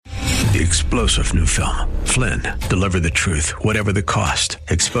the explosive new film, Flynn, deliver the truth, whatever the cost,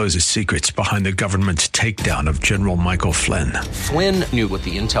 exposes secrets behind the government's takedown of General Michael Flynn. Flynn knew what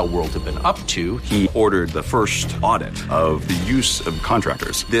the intel world had been up to. He ordered the first audit of the use of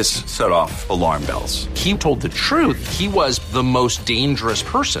contractors. This set off alarm bells. He told the truth. He was the most dangerous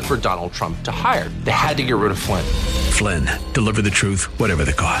person for Donald Trump to hire. They had to get rid of Flynn. Flynn, deliver the truth, whatever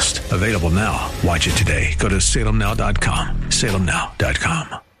the cost. Available now. Watch it today. Go to salemnow.com.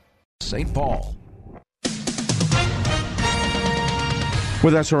 salemnow.com. St. Paul.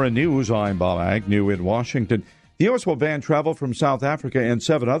 With SRN News, I'm Bob Agnew in Washington. The U.S. will ban travel from South Africa and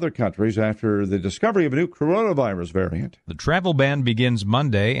 7 other countries after the discovery of a new coronavirus variant. The travel ban begins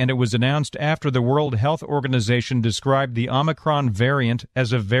Monday, and it was announced after the World Health Organization described the Omicron variant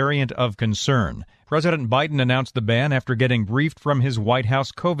as a variant of concern. President Biden announced the ban after getting briefed from his White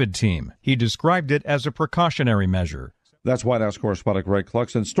House COVID team. He described it as a precautionary measure. That's White House correspondent Greg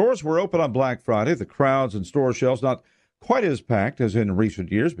Cluxton. Stores were open on Black Friday. The crowds and store shelves not quite as packed as in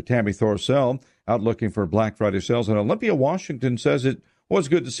recent years, but Tammy Thorsell out looking for Black Friday sales in Olympia, Washington, says it was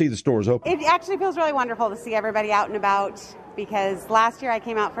good to see the stores open. It actually feels really wonderful to see everybody out and about, because last year I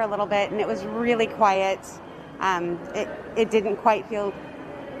came out for a little bit and it was really quiet. It didn't quite feel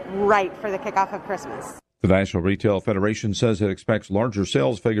right for the kickoff of Christmas. The National Retail Federation says it expects larger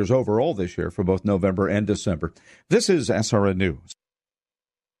sales figures overall this year for both November and December. This is SRN News.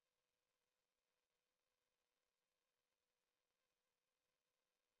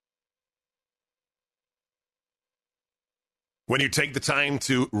 When you take the time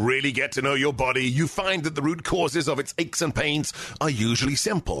to really get to know your body, you find that the root causes of its aches and pains are usually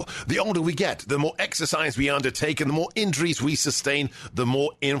simple. The older we get, the more exercise we undertake, and the more injuries we sustain, the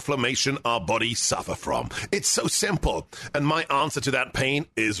more inflammation our bodies suffer from. It's so simple. And my answer to that pain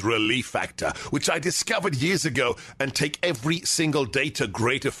is Relief Factor, which I discovered years ago and take every single day to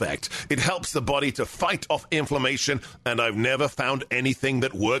great effect. It helps the body to fight off inflammation, and I've never found anything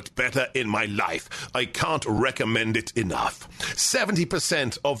that worked better in my life. I can't recommend it enough.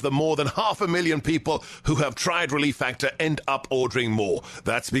 70% of the more than 500,000 people who have tried Relief Factor end up ordering more.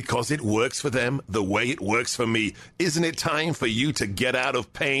 That's because it works for them the way it works for me. Isn't it time for you to get out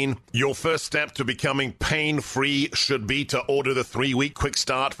of pain? Your first step to becoming pain-free should be to order the 3-week quick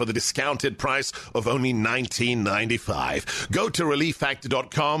start for the discounted price of only $19.95. Go to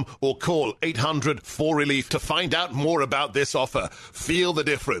relieffactor.com or call 800-4RELIEF to find out more about this offer. Feel the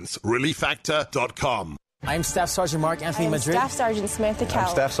difference. relieffactor.com. I'm Staff Sergeant Mark Anthony Madrid. Staff Sergeant Samantha Cowell.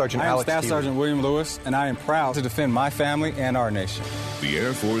 I'm Staff Sergeant Alex Staff Sergeant William Lewis, and I am proud to defend my family and our nation. The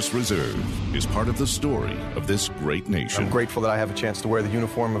Air Force Reserve is part of the story of this great nation. I'm grateful that I have a chance to wear the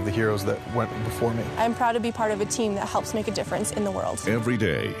uniform of the heroes that went before me. I'm proud to be part of a team that helps make a difference in the world. Every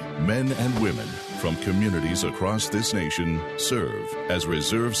day, men and women from communities across this nation serve as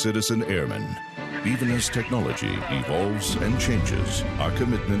reserve citizen airmen. Even as technology evolves and changes, our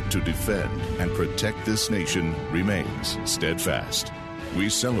commitment to defend and protect this nation remains steadfast. We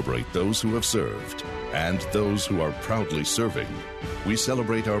celebrate those who have served and those who are proudly serving. We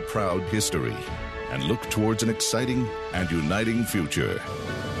celebrate our proud history and look towards an exciting and uniting future.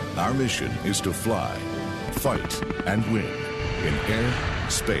 Our mission is to fly, fight, and win in air,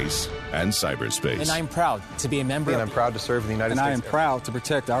 space, and cyberspace. And I'm proud to be a member. And I'm proud to serve in the United States. And I am proud to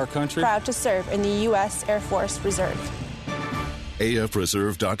protect our country. Proud to serve in the U.S. Air Force Reserve.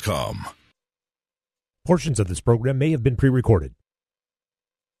 AFReserve.com. Portions of this program may have been pre-recorded.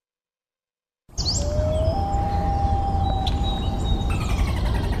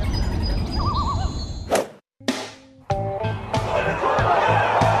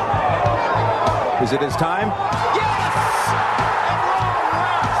 Is it his time?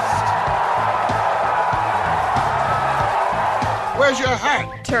 Where's your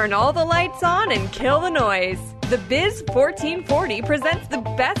hat? Turn all the lights on and kill the noise. The Biz 1440 presents the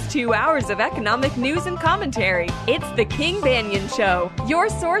best 2 hours of economic news and commentary. It's the King Banyan Show, your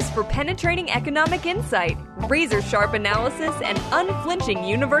source for penetrating economic insight, razor-sharp analysis, and unflinching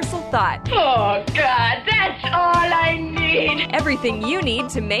universal thought. Oh, God, that's all I need. Everything you need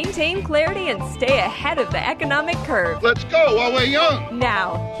to maintain clarity and stay ahead of the economic curve. Let's go while we're young.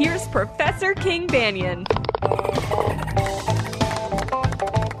 Now, here's Professor King Banyan.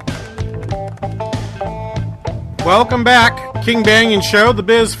 Welcome back, King Banyan Show, the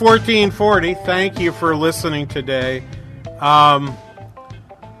Biz 1440. Thank you for listening today. I'll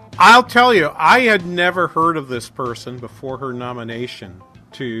tell you, I had never heard of this person before her nomination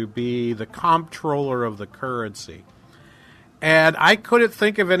to be the comptroller of the currency. And I couldn't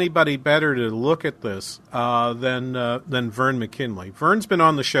think of anybody better to look at this than Vern McKinley. Vern's been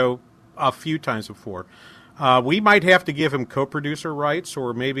on the show a few times before. We might have to give him co-producer rights,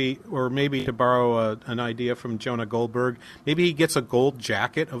 or maybe to borrow an idea from Jonah Goldberg. Maybe he gets a gold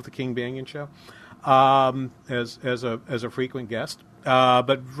jacket of the King Banyan Show as a frequent guest.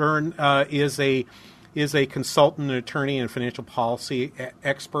 But Vern is a consultant, an attorney, and financial policy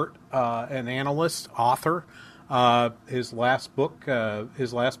expert, an analyst, author. His last book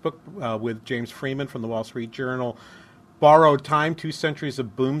with James Freeman from the Wall Street Journal, Borrowed Time: 2 Centuries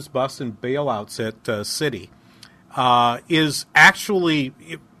of Booms, Busts, and Bailouts at Citi, is actually,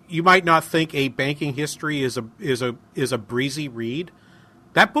 you might not think a banking history is a breezy read.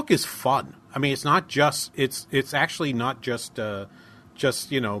 That book is fun. I mean, it's actually not just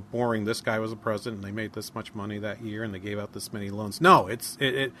boring. This guy was a president and they made this much money that year and they gave out this many loans. No,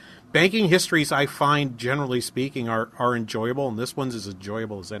 banking histories, I find, generally speaking, are enjoyable, and this one's as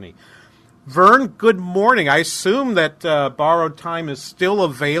enjoyable as any. Vern, good morning. I assume that Borrowed Time is still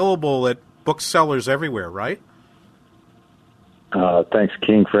available at booksellers everywhere, right? Thanks,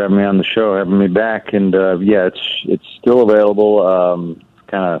 King, for having me on the show, having me back. And it's still available.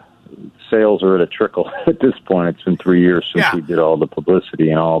 Kind of sales are at a trickle at this point. It's been 3 years since we did all the publicity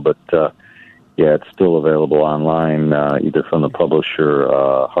and all, but it's still available online, either from the publisher,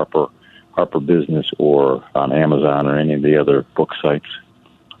 Harper Business, or on Amazon or any of the other book sites.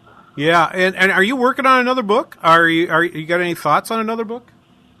 Yeah, and are you working on another book? Are you got any thoughts on another book?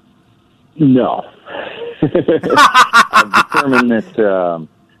 No. I've determined that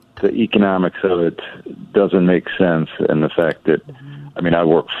the economics of it doesn't make sense, and the fact that, I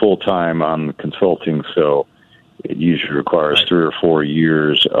work full-time on consulting, so it usually requires 3 or 4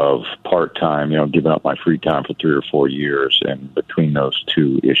 years of part-time, giving up my free time for 3 or 4 years, and between those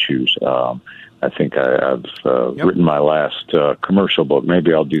two issues, I think I've written my last commercial book.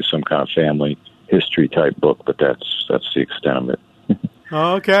 Maybe I'll do some kind of family history type book, but that's the extent of it.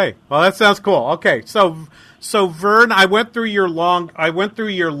 Okay, well, that sounds cool. Okay, so Vern, I went through your long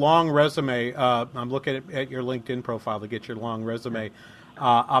resume. I'm looking at your LinkedIn profile to get your long resume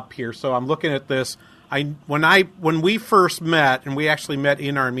up here. So I'm looking at this. When we first met, and we actually met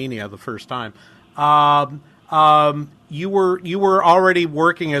in Armenia the first time. You were already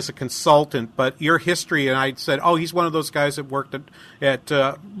working as a consultant, but your history, and I said, he's one of those guys that worked at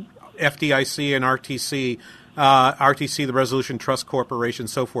FDIC and RTC. RTC, the Resolution Trust Corporation,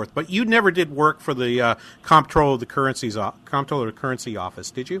 so forth. But you never did work for the Comptroller of the Currency Office,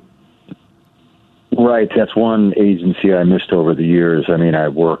 did you? Right. That's one agency I missed over the years. I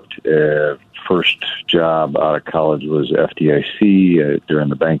worked, first job out of college was FDIC during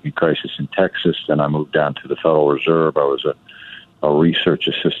the banking crisis in Texas. Then I moved down to the Federal Reserve. I was a research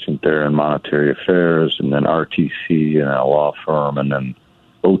assistant there in monetary affairs, and then RTC and a law firm, and then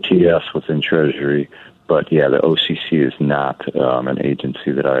OTS within Treasury. But the OCC is not an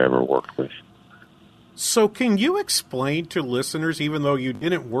agency that I ever worked with. So can you explain to listeners, even though you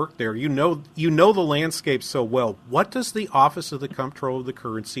didn't work there, you know the landscape so well, what does the Office of the Comptroller of the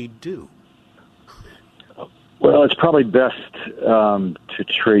Currency do? Well, it's probably best to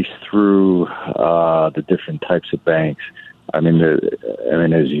trace through the different types of banks. As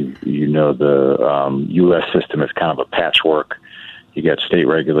you know, the U.S. system is kind of a patchwork. You got state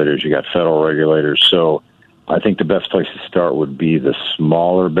regulators, you got federal regulators. So I think the best place to start would be the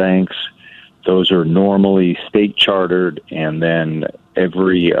smaller banks. Those are normally state chartered, and then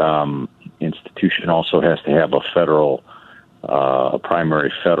every institution also has to have a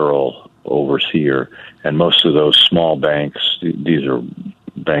primary federal overseer. And most of those small banks, these are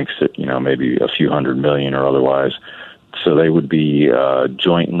banks that, maybe a few $100 million or otherwise. So they would be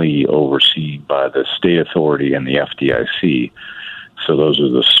jointly overseen by the state authority and the FDIC. So those are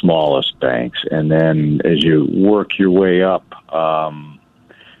the smallest banks. And then as you work your way up, kind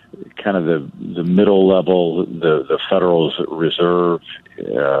of the middle level, the Federal Reserve,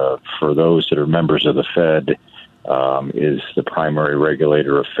 for those that are members of the Fed, is the primary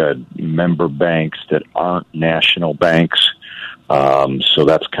regulator of Fed member banks that aren't national banks. So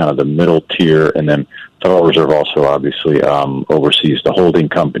that's kind of the middle tier. And then Federal Reserve also obviously oversees the holding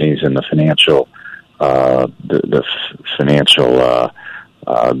companies and the financial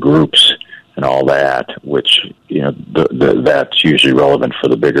groups and all that, which, that's usually relevant for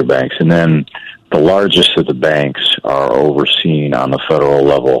the bigger banks. And then the largest of the banks are overseen on the federal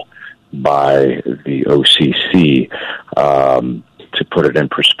level by the OCC. To put it in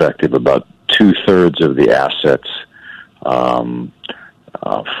perspective, about 2/3 of the assets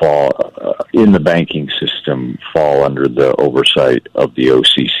fall in the banking system fall under the oversight of the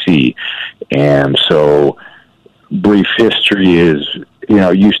OCC. And so brief history is,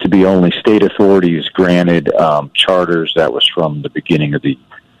 it used to be only state authorities granted charters. That was from the beginning of the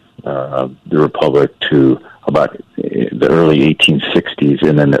Republic to about the early 1860s,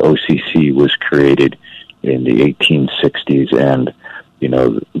 and then the OCC was created in the 1860s, and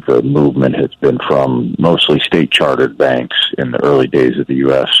the movement has been from mostly state-chartered banks in the early days of the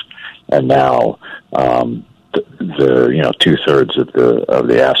U.S., and now the 2/3 of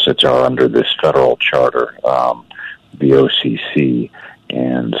the assets are under this federal charter, the OCC,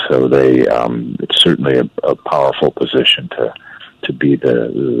 and so it's certainly a powerful position to be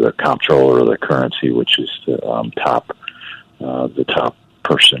the comptroller of the currency, which is the top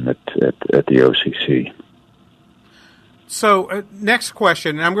person at the OCC. So next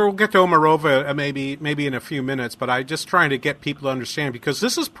question, and we'll get to Omarova maybe in a few minutes, but I'm just trying to get people to understand, because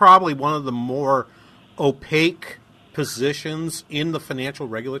this is probably one of the more opaque positions in the financial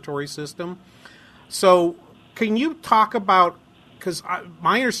regulatory system. So can you talk about, because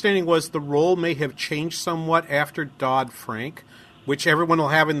my understanding was the role may have changed somewhat after Dodd-Frank, which everyone will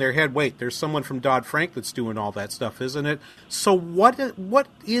have in their head, wait, there's someone from Dodd-Frank that's doing all that stuff, isn't it? So what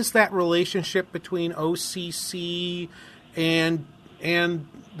is that relationship between OCC and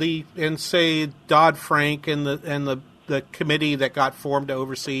say Dodd-Frank and the committee that got formed to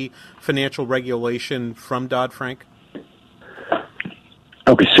oversee financial regulation from Dodd-Frank?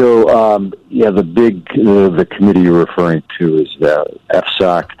 Okay, so the committee you're referring to is the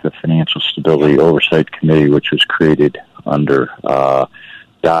FSOC, the Financial Stability Oversight Committee, which was created under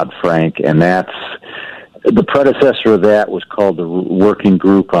Dodd-Frank, and that's the predecessor of that was called the Working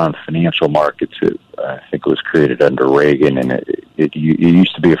Group on Financial Markets. I think it was created under Reagan, and it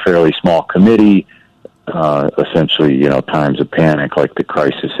used to be a fairly small committee. Essentially, times of panic like the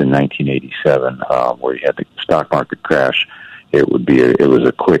crisis in 1987, where you had the stock market crash. It was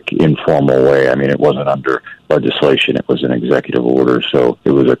a quick, informal way. I mean, it wasn't under legislation; it was an executive order. So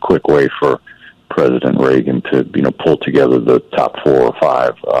it was a quick way for President Reagan to, pull together the top 4 or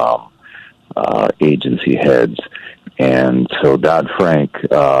 5 agency heads. And so Dodd-Frank,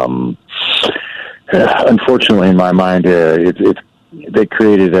 unfortunately, in my mind, they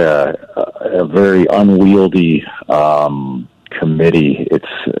created a very unwieldy committee.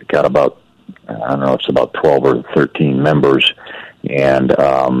 It's got about 12 or 13 members, and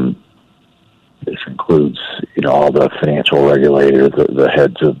this includes, all the financial regulators, the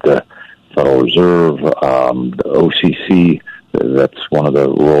heads of the Federal Reserve, the OCC. That's one of the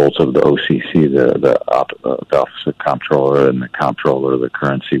roles of the OCC, the Office of Comptroller, and the Comptroller of the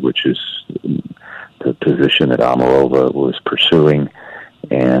Currency, which is the position that Omarova was pursuing.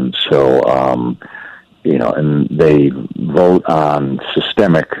 And so, and they vote on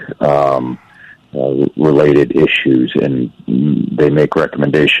systemic related issues, and they make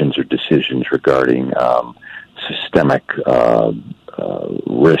recommendations or decisions regarding systemic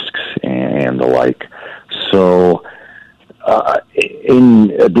risks and the like. So,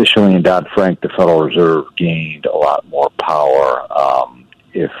 additionally, in Dodd-Frank, the Federal Reserve gained a lot more power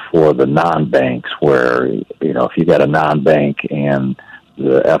if for the non-banks, where, if you got a non-bank and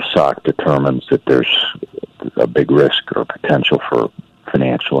the FSOC determines that there's a big risk or potential for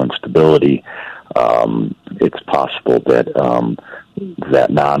financial instability, it's possible that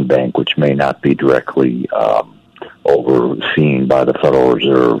that non-bank, which may not be directly overseen by the Federal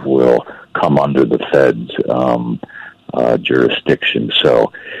Reserve, will come under the Fed's jurisdiction.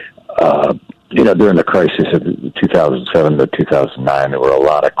 So, during the crisis of 2007 to 2009, there were a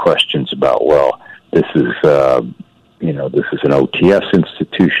lot of questions about, this is an OTS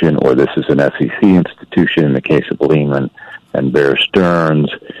institution, or this is an SEC institution in the case of Lehman and Bear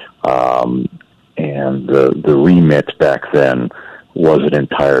Stearns, and the remit back then wasn't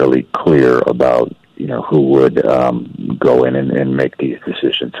entirely clear about who would go in and make these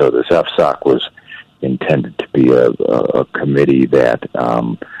decisions. So this FSOC was intended to be a committee that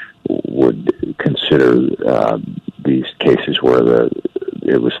would consider these cases where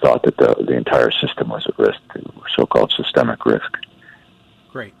it was thought that the entire system was at risk, so-called systemic risk.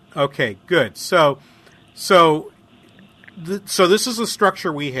 Great. Okay, good. So this is the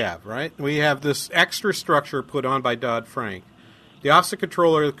structure we have, right? We have this extra structure put on by Dodd-Frank. The Office of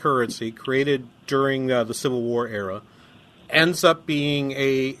Comptroller of the Currency, created during the Civil War era, ends up being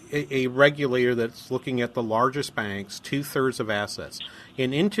a regulator that's looking at the largest banks, 2/3 of assets.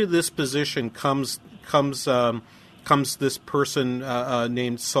 And into this position comes this person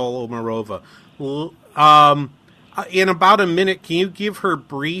named Sol Omarova. In about a minute, can you give her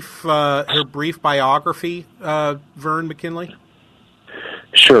brief biography, Vern McKinley?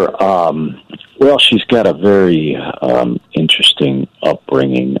 Sure. Well, she's got a very interesting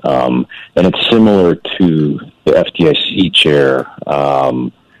upbringing, and it's similar to the FDIC chair,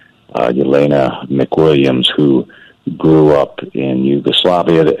 Yelena McWilliams, who grew up in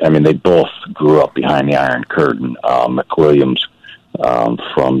Yugoslavia. I mean, they both grew up behind the Iron Curtain. McWilliams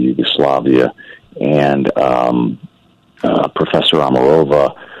from Yugoslavia, and Professor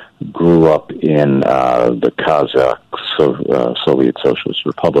Omarova grew up in the Kazakh Soviet Socialist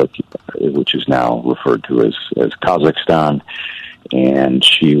Republic, which is now referred to as Kazakhstan. And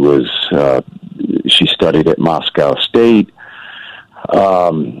she studied at Moscow State.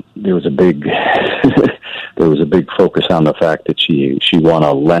 There was a big focus on the fact that she won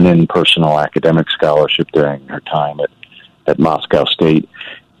a Lenin Personal Academic Scholarship during her time at Moscow State,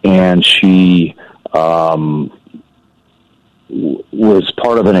 and she was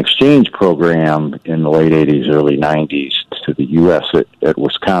part of an exchange program in the late 80s, early 90s to the U.S. at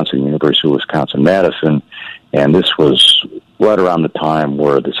Wisconsin, University of Wisconsin-Madison, and this was right around the time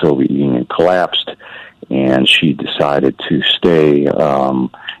where the Soviet Union collapsed, and she decided to stay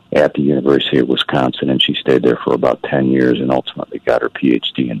at the University of Wisconsin, and she stayed there for about 10 years and ultimately got her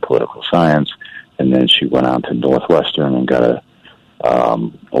PhD in political science, and then she went on to Northwestern and got a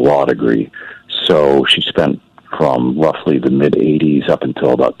law degree. So she spent from roughly the mid-'80s up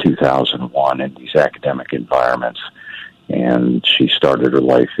until about 2001 in these academic environments. And she started her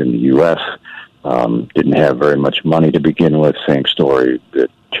life in the U.S., didn't have very much money to begin with. Same story that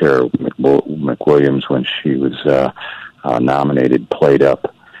Chair McWilliams, when she was nominated, played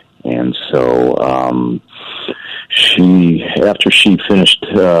up. And so after she finished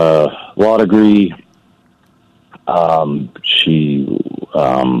law degree, she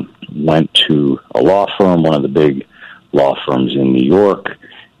went to a law firm, one of the big law firms in New York,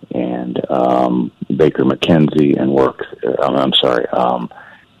 and Baker McKenzie, and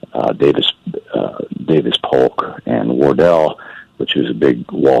Davis Polk and Wardell, which is a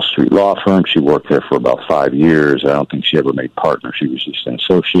big Wall Street law firm. She worked there for about 5 years. I don't think she ever made partner. She was just an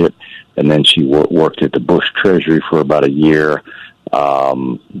associate. And then she worked at the Bush Treasury for about a year.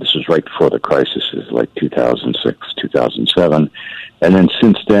 This was right before the crisis, like 2006, 2007. And then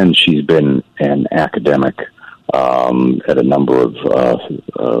since then, she's been an academic at a number of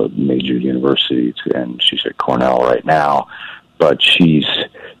major universities, and she's at Cornell right now. But she's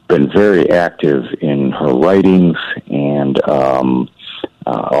been very active in her writings and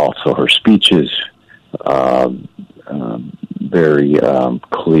also her speeches, very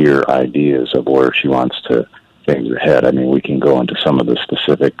clear ideas of where she wants things ahead. I mean, we can go into some of the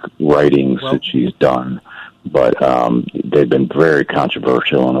specific writings that she's done, but they've been very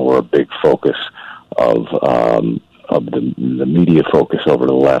controversial and were a big focus of the media focus over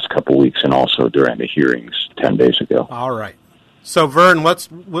the last couple of weeks and also during the hearings 10 days ago. All right. So, Vern, let's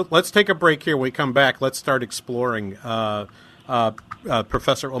take a break here. When we come back, let's start exploring Professor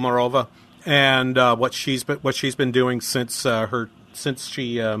Omarova and what she's been doing since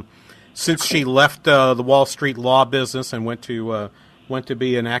she left the Wall Street law business and went to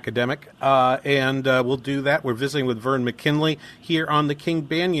be an academic. And we'll do that. We're visiting with Vern McKinley here on the King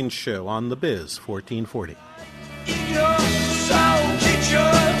Banaian Show on the Biz 1440.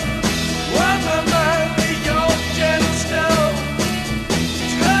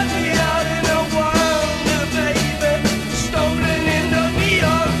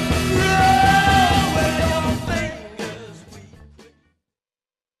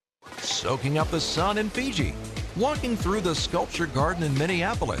 Soaking up the sun in Fiji, walking through the sculpture garden in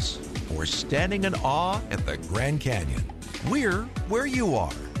Minneapolis, or standing in awe at the Grand Canyon. We're where you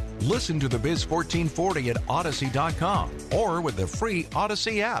are. Listen to the Biz 1440 at Odyssey.com or with the free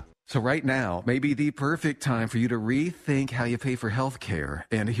Odyssey app. So right now may be the perfect time for you to rethink how you pay for health care.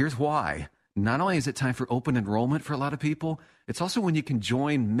 And here's why. Not only is it time for open enrollment for a lot of people, it's also when you can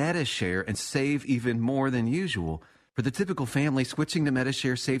join MediShare and save even more than usual. For the typical family, switching to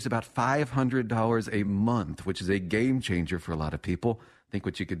MediShare saves about $500 a month, which is a game changer for a lot of people. Think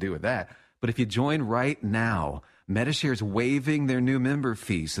what you could do with that. But if you join right now, MediShare is waiving their new member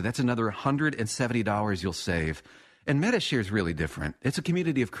fee, so that's another $170 you'll save. And MediShare is really different. It's a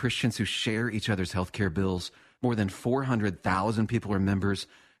community of Christians who share each other's healthcare bills. More than 400,000 people are members,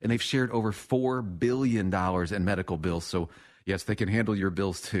 and they've shared over $4 billion in medical bills. So, yes, they can handle your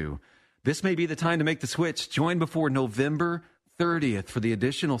bills too. This may be the time to make the switch. Join before November 30th for the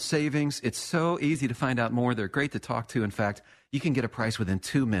additional savings. It's so easy to find out more. They're great to talk to. In fact, you can get a price within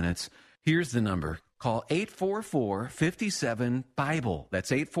 2 minutes. Here's the number. Call 844-57-BIBLE. That's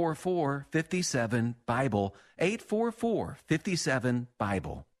 844-57-BIBLE.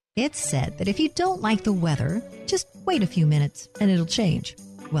 844-57-BIBLE. It's said that if you don't like the weather, just wait a few minutes and it'll change.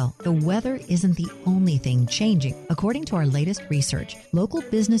 Well, the weather isn't the only thing changing. According to our latest research, local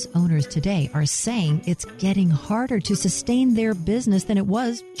business owners today are saying it's getting harder to sustain their business than it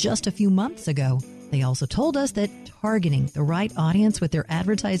was just a few months ago. They also told us that targeting the right audience with their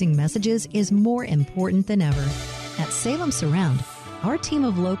advertising messages is more important than ever. At Salem Surround, our team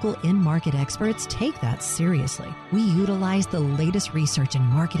of local in-market experts take that seriously. We utilize the latest research and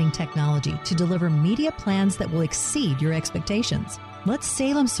marketing technology to deliver media plans that will exceed your expectations. Let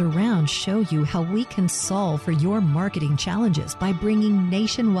Salem Surround show you how we can solve for your marketing challenges by bringing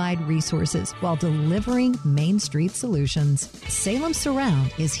nationwide resources while delivering Main Street solutions. Salem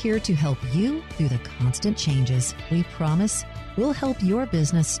Surround is here to help you through the constant changes. We promise we'll help your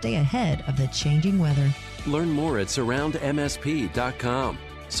business stay ahead of the changing weather. Learn more at surroundmsp.com.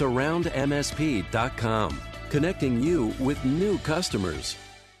 Surroundmsp.com. Connecting you with new customers.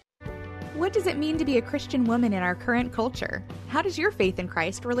 What does it mean to be a Christian woman in our current culture? How does your faith in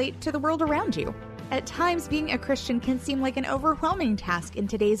Christ relate to the world around you? At times, being a Christian can seem like an overwhelming task in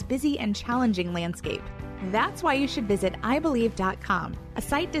today's busy and challenging landscape. That's why you should visit ibelieve.com, a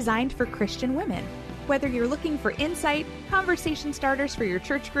site designed for Christian women. Whether you're looking for insight, conversation starters for your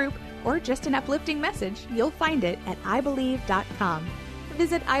church group, or just an uplifting message, you'll find it at ibelieve.com.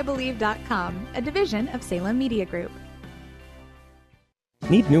 Visit ibelieve.com, a division of Salem Media Group.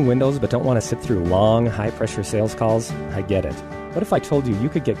 Need new windows but don't want to sit through long, high-pressure sales calls? I get it. What if I told you you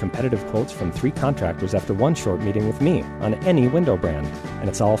could get competitive quotes from 3 contractors after one short meeting with me on any window brand? And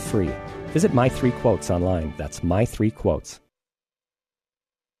it's all free. Visit My 3 Quotes online. That's My 3 Quotes.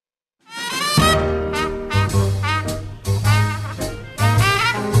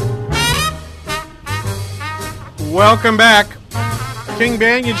 Welcome back. King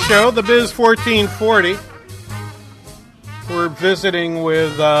Banyan Show, the Biz 1440. We're visiting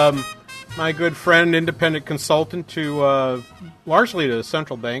with my good friend, independent consultant to largely to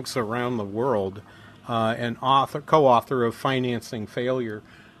central banks around the world, and co-author of Financing Failure,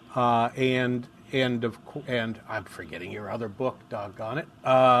 and I'm forgetting your other book, doggone it,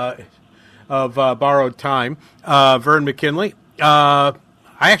 of Borrowed Time, Vern McKinley.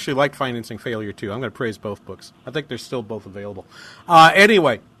 I actually like Financing Failure, too. I'm going to praise both books. I think they're still both available.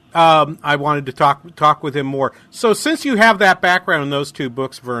 Anyway, I wanted to talk with him more. So since you have that background in those 2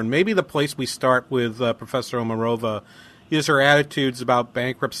 books, Vern, maybe the place we start with Professor Omarova is her attitudes about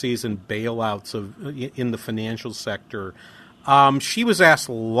bankruptcies and bailouts in the financial sector. She was asked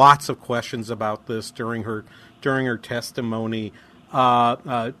lots of questions about this during her testimony,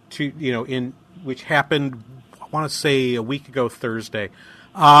 which happened, I want to say, a week ago Thursday.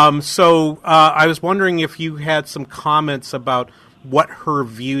 So I was wondering if you had some comments about what her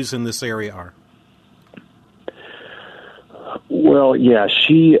views in this area are. Well, yeah,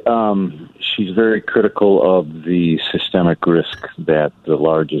 she's very critical of the systemic risk that the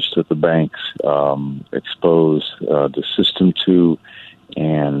largest of the banks expose the system to,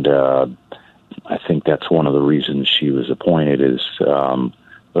 and I think that's one of the reasons she was appointed. Is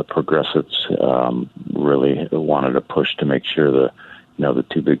the progressives really wanted to push to make sure the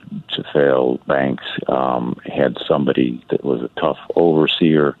too big to fail banks had somebody that was a tough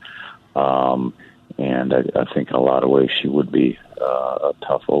overseer, and I think in a lot of ways she would be a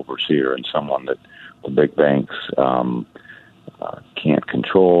tough overseer and someone that the big banks can't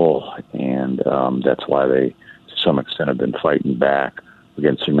control, and that's why they, to some extent, have been fighting back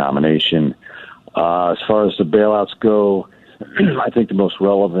against her nomination. As far as the bailouts go, I think the most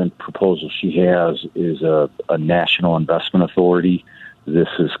relevant proposal she has is a national investment authority. This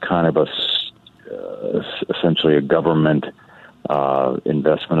is kind of essentially a government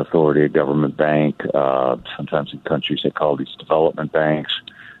investment authority, a government bank. Sometimes in countries they call these development banks,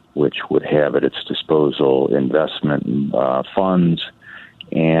 which would have at its disposal investment funds.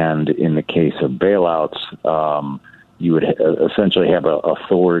 And in the case of bailouts, you would essentially have an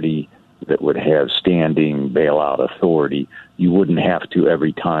authority that would have standing bailout authority. You wouldn't have to,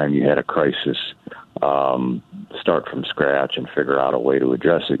 every time you had a crisis, start from scratch and figure out a way to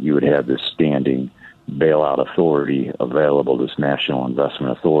address it. You would have this standing bailout authority available, this national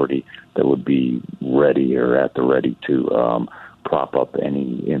investment authority that would be ready or at the ready to prop up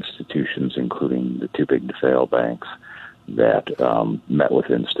any institutions, including the too big to fail banks that met with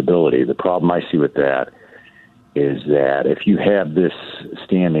instability. The problem I see with that is that if you have this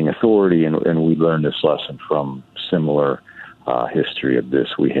standing authority, and we learned this lesson from similar history of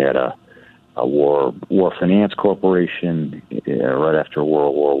this, we had a war finance corporation right after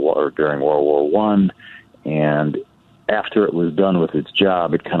World War I, or during World War I, and after it was done with its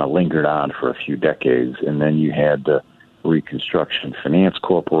job, it kind of lingered on for a few decades, and then you had the Reconstruction Finance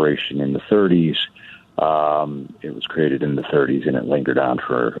Corporation in the 30s. It was created in the 30s, and it lingered on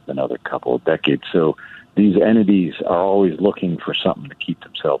for another couple of decades. So these entities are always looking for something to keep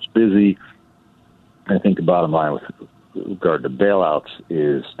themselves busy. I think the bottom line with regard to bailouts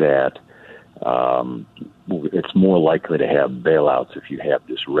is that it's more likely to have bailouts if you have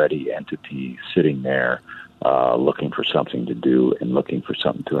this ready entity sitting there looking for something to do and looking for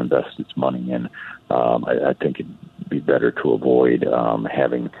something to invest its money in. I think it'd be better to avoid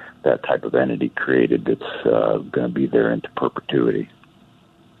having that type of entity created that's going to be there into perpetuity.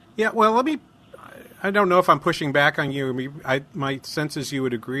 Yeah, well, I don't know if I'm pushing back on you. My sense is you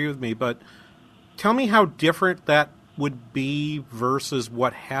would agree with me, but tell me how different that would be versus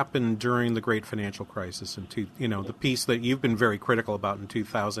what happened during the Great Financial Crisis the piece that you've been very critical about in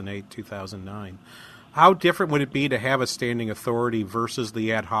 2008, 2009. How different would it be to have a standing authority versus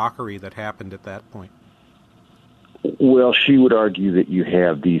the ad hocery that happened at that point? Well, she would argue that you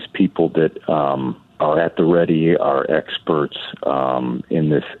have these people that are at the ready, are experts in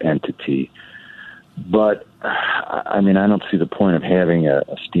this entity. But, I mean, I don't see the point of having a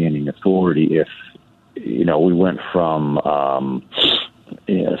standing authority if, we went from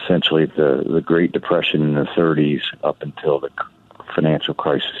essentially the Great Depression in the 30s up until the financial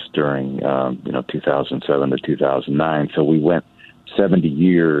crisis during, 2007 to 2009. So we went 70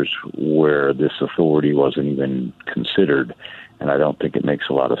 years where this authority wasn't even considered. And I don't think it makes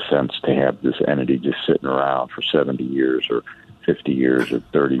a lot of sense to have this entity just sitting around for 70 years or 50 years or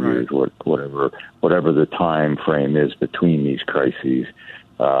 30 years, whatever the time frame is between these crises.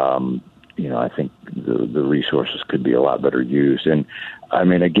 I think the resources could be a lot better used. And, I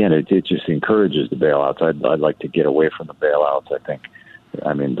mean, again, it just encourages the bailouts. I'd like to get away from the bailouts. I think,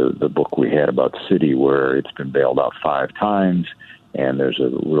 the book we had about Citi where it's been bailed out 5 times and there's a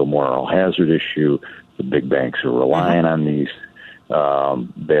real moral hazard issue. The big banks are relying on these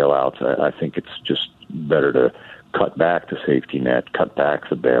bailouts. I think it's just better to cut back the safety net, cut back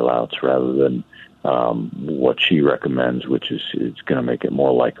the bailouts rather than what she recommends, which is it's going to make it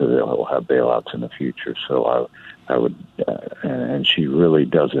more likely that we'll have bailouts in the future. So I would, and she really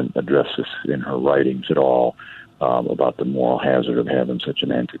doesn't address this in her writings at all about the moral hazard of having such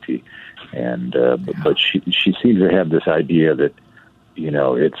an entity. And but she seems to have this idea that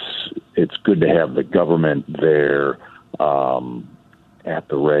it's good to have the government there at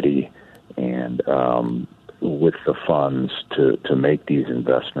the ready and with the funds to make these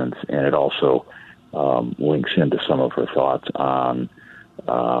investments, and it also links into some of her thoughts on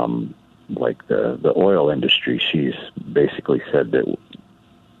like the oil industry. She's basically said that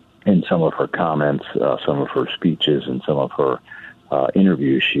in some of her comments, some of her speeches, and some of her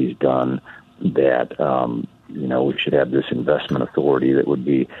interviews she's done that we should have this investment authority that would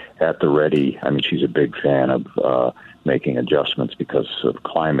be at the ready. I mean, she's a big fan of making adjustments because of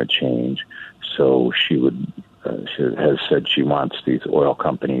climate change. So she has said she wants these oil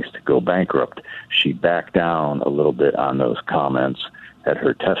companies to go bankrupt. She backed down a little bit on those comments at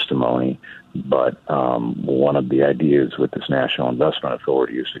her testimony, but one of the ideas with this National Investment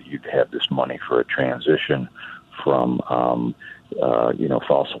Authority is that you'd have this money for a transition from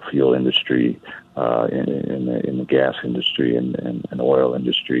fossil fuel industry in the gas industry and oil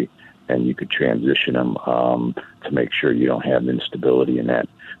industry, and you could transition them to make sure you don't have instability in that.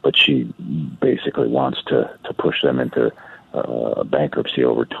 But she basically wants to push them into bankruptcy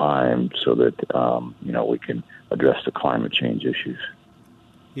over time so that we can address the climate change issues.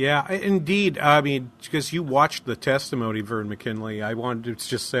 Yeah, indeed. I mean, because you watched the testimony, Vern McKinley, I wanted to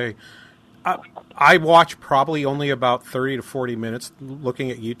just say, I watched probably only about 30 to 40 minutes looking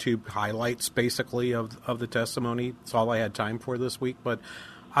at YouTube highlights, basically, of the testimony. It's all I had time for this week. But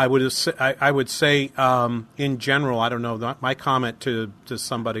I would say, in general, I don't know, my comment to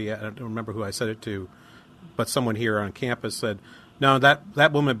somebody, I don't remember who I said it to, but someone here on campus said, no,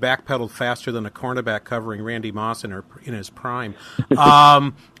 that woman backpedaled faster than a cornerback covering Randy Moss in his prime.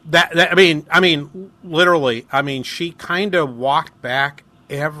 I mean, literally, I mean, she kind of walked back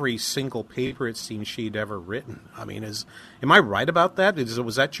every single paper it seems she'd ever written. I mean, am I right about that?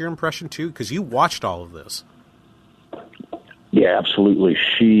 Was that your impression too? Because you watched all of this. Yeah, absolutely.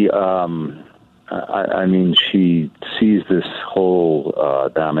 She, she sees this whole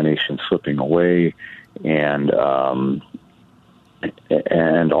domination slipping away, and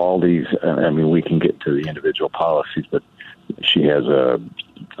all these. I mean, we can get to the individual policies, but she has a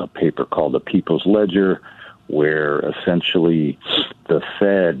paper called the People's Ledger, where essentially the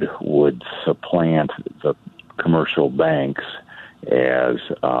Fed would supplant the commercial banks as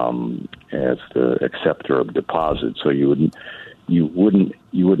the acceptor of deposits. So you wouldn't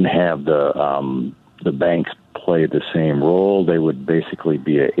have the banks play the same role. They would basically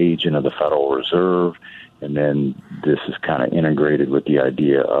be an agent of the Federal Reserve, and then this is kind of integrated with the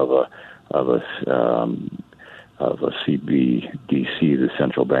idea of a a CBDC, the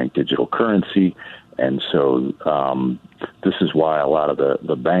central bank digital currency. And so this is why a lot of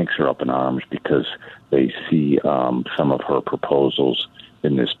the banks are up in arms, because they see some of her proposals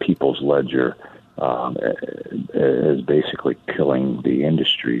in this People's Ledger as basically killing the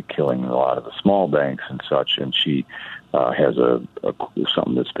industry, killing a lot of the small banks and such. And she has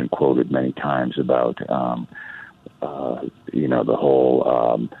something that's been quoted many times about, the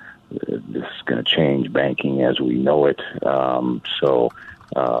whole this is going to change banking as we know it. So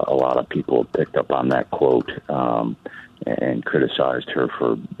a lot of people picked up on that quote and criticized her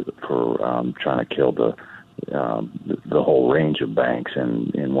for trying to kill the whole range of banks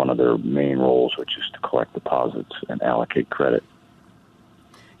and in one of their main roles, which is to collect deposits and allocate credit.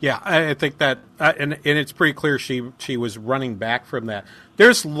 Yeah, I think that, and it's pretty clear she was running back from that.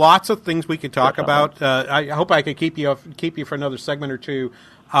 There's lots of things we could talk about. I hope I could keep you for another segment or two.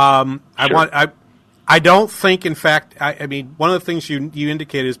 Sure. I don't think, in fact, I mean, one of the things you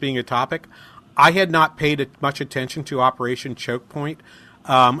indicated as being a topic, I had not paid much attention to Operation Choke Point.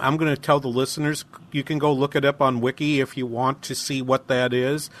 I'm going to tell the listeners, you can go look it up on Wiki if you want to see what that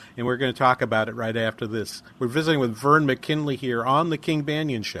is, and we're going to talk about it right after this. We're visiting with Vern McKinley here on The King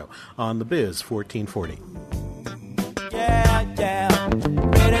Banyan Show on The Biz 1440. Yeah.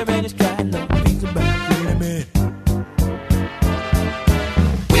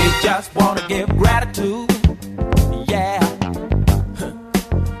 We just want to give gratitude. Yeah.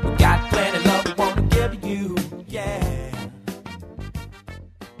 We got plenty of love we want to give you. Yeah.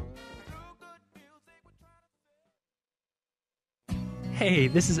 Hey,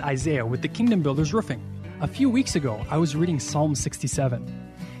 this is Isaiah with the Kingdom Builders Roofing. A few weeks ago, I was reading Psalm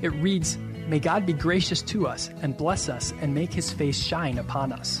 67. It reads, "May God be gracious to us and bless us and make his face shine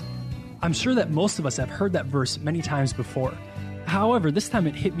upon us." I'm sure that most of us have heard that verse many times before. However, this time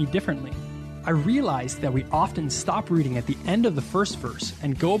it hit me differently. I realized that we often stop reading at the end of the first verse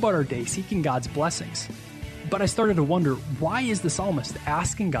and go about our day seeking God's blessings. But I started to wonder, why is the psalmist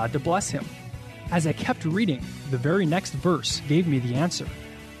asking God to bless him? As I kept reading, the very next verse gave me the answer.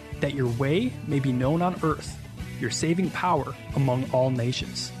 That your way may be known on earth, your saving power among all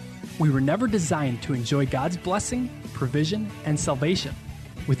nations. We were never designed to enjoy God's blessing, provision, and salvation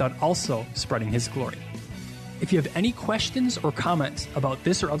without also spreading his glory. If you have any questions or comments about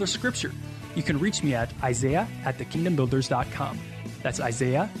this or other scripture, you can reach me at Isaiah@thekingdombuilders.com. That's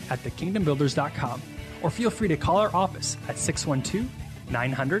Isaiah@thekingdombuilders.com. Or feel free to call our office at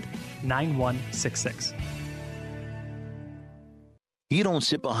 612-900-9166. You don't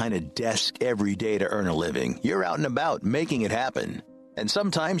sit behind a desk every day to earn a living. You're out and about making it happen. And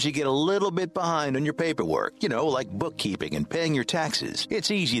sometimes you get a little bit behind on your paperwork, like bookkeeping and paying your taxes. It's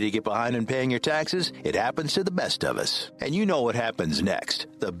easy to get behind on paying your taxes. It happens to the best of us. And you know what happens next.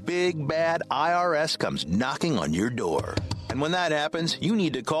 The big, bad IRS comes knocking on your door. And when that happens, you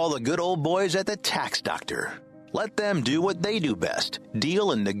need to call the good old boys at the Tax Doctor. Let them do what they do best.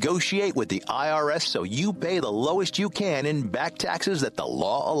 Deal and negotiate with the IRS so you pay the lowest you can in back taxes that the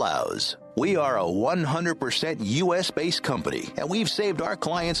law allows. We are a 100% U.S.-based company, and we've saved our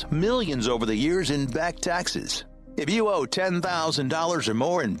clients millions over the years in back taxes. If you owe $10,000 or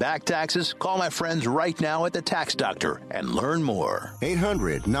more in back taxes, call my friends right now at the Tax Doctor and learn more.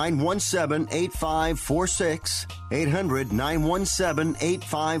 800-917-8546.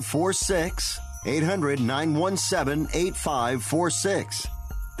 800-917-8546. 800-917-8546.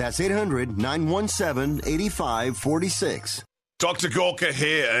 That's 800-917-8546. Dr. Gorka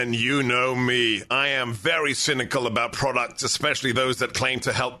here, and you know me. I am very cynical about products, especially those that claim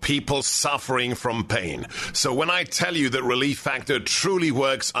to help people suffering from pain. So when I tell you that Relief Factor truly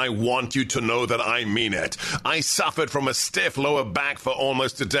works, I want you to know that I mean it. I suffered from a stiff lower back for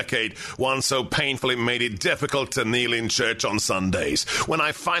almost a decade, one so painful it made it difficult to kneel in church on Sundays. When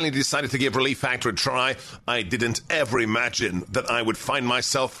I finally decided to give Relief Factor a try, I didn't ever imagine that I would find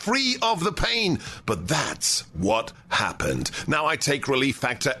myself free of the pain. But that's what happened. Now I take Relief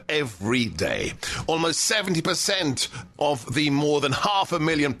Factor every day. Almost 70% of the more than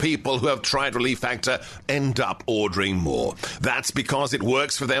 500,000 people who have tried Relief Factor end up ordering more. That's because it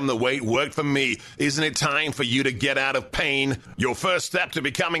works for them the way it worked for me. Isn't it time for you to get out of pain? Your first step to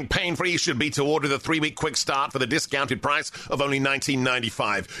becoming pain-free should be to order the 3-week quick start for the discounted price of only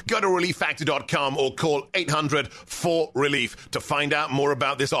 $19.95. Go to ReliefFactor.com or call 800-4RELIEF to find out more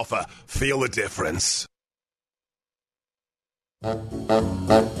about this offer. Feel the difference.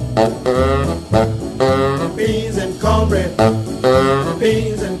 Beans and cornbread.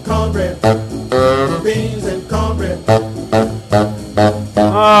 Beans and cornbread. Beans and cornbread.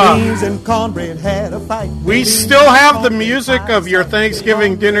 Beans and cornbread had a fight. We still have the music of your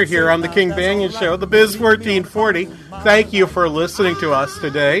Thanksgiving dinner here on the King Banyan Show, the Biz 1440. Thank you for listening to us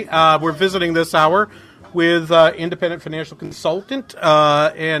today. We're visiting this hour with independent financial consultant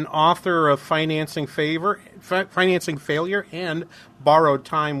and author of Financing Failure and Borrowed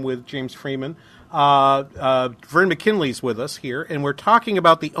Time with James Freeman. Vern McKinley's with us here, and we're talking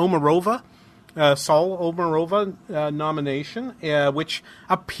about the Omarova, Saul Omarova nomination, which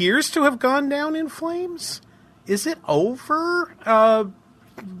appears to have gone down in flames. Is it over,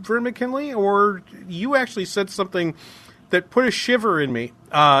 Vern McKinley? Or you actually said something that put a shiver in me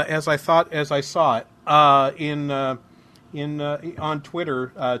as I saw it on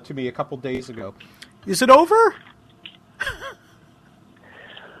Twitter to me a couple days ago. Is it over?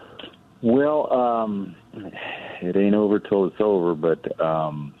 Well, it ain't over till it's over, but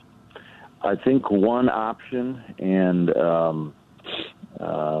I think one option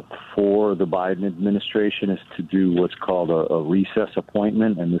for the Biden administration is to do what's called a recess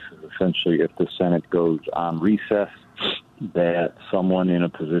appointment, and this is essentially if the Senate goes on recess, that someone in a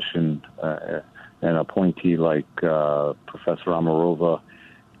position, an appointee like Professor Omarova,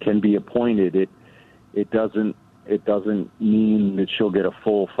 can be appointed. It doesn't mean that she'll get a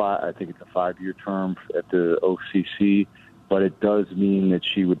full I think it's a 5-year term at the OCC, but it does mean that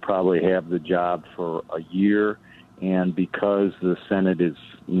she would probably have the job for a year. And because the Senate is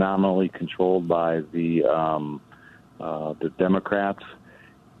nominally controlled by the Democrats,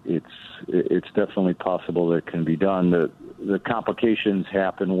 it's definitely possible that it can be done. The complications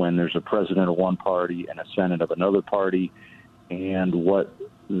happen when there's a president of one party and a Senate of another party, and what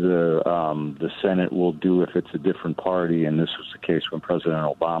the Senate will do if it's a different party, and this was the case when President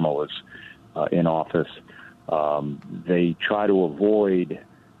Obama was in office. They try to avoid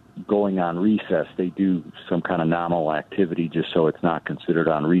going on recess. They do some kind of nominal activity just so it's not considered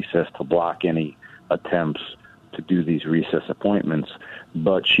on recess to block any attempts to do these recess appointments.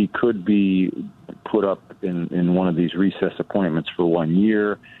 But she could be put up in one of these recess appointments for 1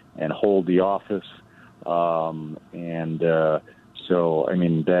 year and hold the office. So, I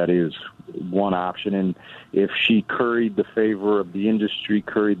mean, that is one option. And if she curried the favor of the industry,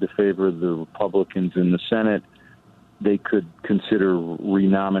 curried the favor of the Republicans in the Senate, they could consider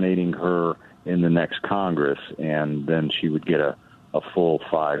renominating her in the next Congress, and then she would get a full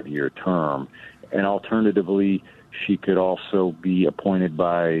 5-year term. And alternatively, she could also be appointed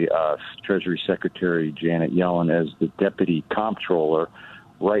by Treasury Secretary Janet Yellen as the Deputy Comptroller.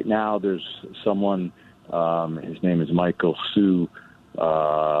 Right now, there's someone, his name is Michael Sue,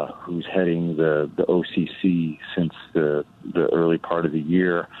 who's heading the OCC since the early part of the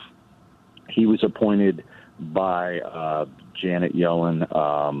year. He was appointed by Janet Yellen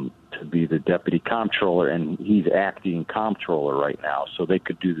to be the Deputy Comptroller, and he's acting Comptroller right now. So they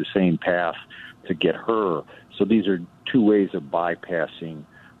could do the same path to get her. So these are two ways of bypassing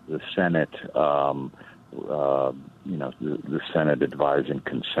the Senate, the Senate advising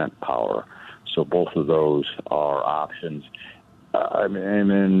consent power. So both of those are options.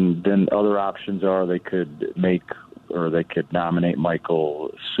 And then other options are they could nominate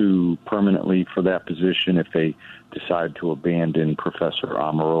Michael Sue permanently for that position if they decide to abandon Professor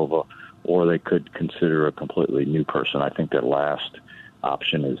Omarova, or they could consider a completely new person. I think that last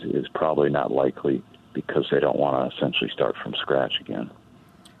option is probably not likely because they don't want to essentially start from scratch again.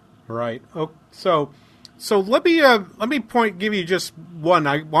 Right. Oh, so let me give you just one.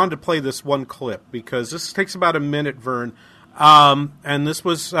 I wanted to play this one clip because this takes about a minute, Vern. And this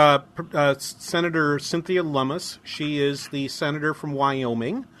was Senator Cynthia Lummis. She is the senator from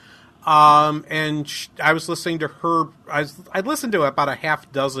Wyoming. And I was listening to her. I listened to about a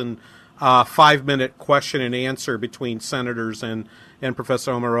half dozen 5-minute question and answer between senators and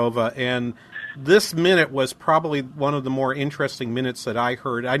Professor Omarova. And this minute was probably one of the more interesting minutes that I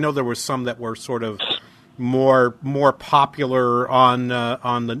heard. I know there were some that were sort of more popular on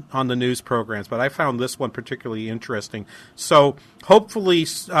the news programs, but I found this one particularly interesting. So hopefully,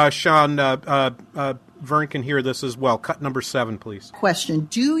 Sean, Vern can hear this as well. Cut number 7, please. Question: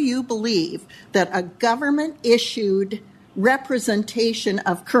 do you believe that a government-issued representation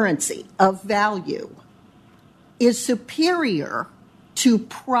of currency, of value, is superior to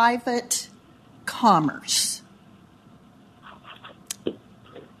private commerce?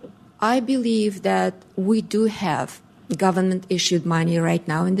 I believe that we do have government-issued money right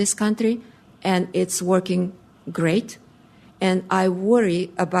now in this country, and it's working great. And I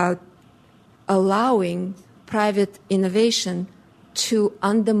worry about allowing private innovation to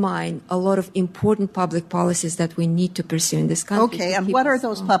undermine a lot of important public policies that we need to pursue in this country. Okay, and what are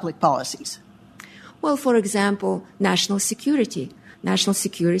those public policies? Well, for example, national security. national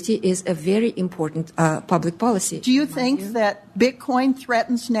security is a very important public policy. Do you think that Bitcoin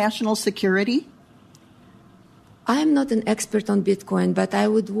threatens national security? I'm not an expert on Bitcoin, but I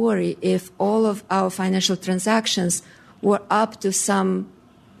would worry if all of our financial transactions were up to some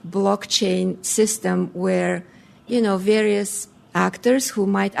blockchain system where, various actors who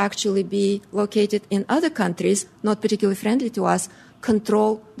might actually be located in other countries, not particularly friendly to us,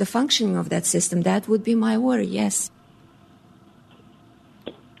 control the functioning of that system. That would be my worry, yes.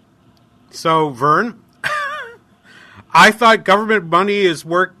 So, Vern, I thought government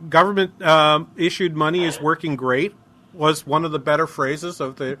issued money is working great was one of the better phrases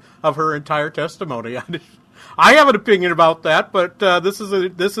of her entire testimony. I have an opinion about that, but this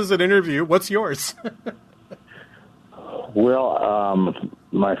is an interview. What's yours? Well,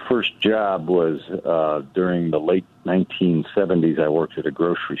 my first job was during the late 1970s. I worked at a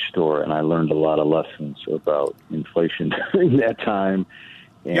grocery store, and I learned a lot of lessons about inflation during that time.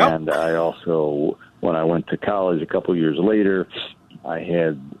 And I also, when I went to college a couple years later, I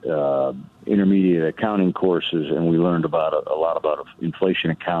had intermediate accounting courses, and we learned about a lot about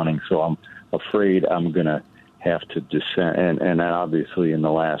inflation accounting. So I'm afraid I'm going to have to descend. And obviously, in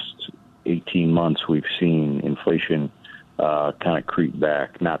the last 18 months, we've seen inflation kind of creep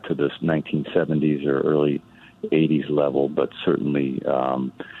back, not to this 1970s or early 80s level, but certainly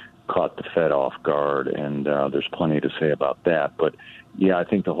caught the Fed off guard, and there's plenty to say about that. But, yeah, I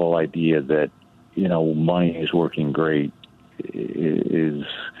think the whole idea that, money is working great is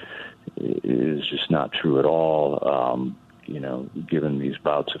just not true at all. Given these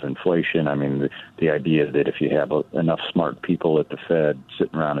bouts of inflation, I mean, the idea that if you have enough smart people at the Fed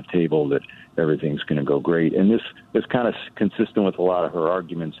sitting around a table that everything's going to go great. And this is kind of consistent with a lot of her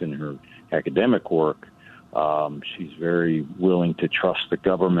arguments in her academic work. She's very willing to trust the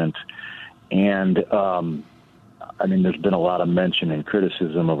government. And, there's been a lot of mention and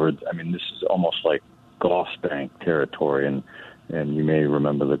criticism of her. This is almost like Gosbank territory. And you may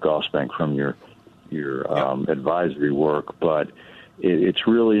remember the Gosbank from your advisory work, but it's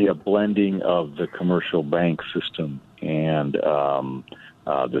really a blending of the commercial bank system and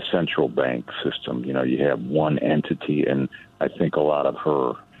the central bank system. You have one entity, and I think a lot of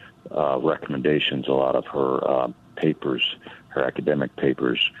her recommendations, a lot of her papers, her academic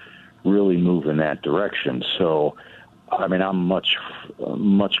papers, really move in that direction. So, I'm much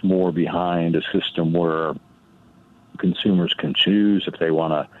more behind a system where consumers can choose if they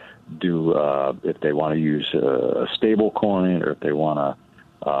want to use a stable coin, or if they want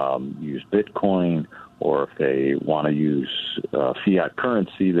to use Bitcoin, or if they want to use fiat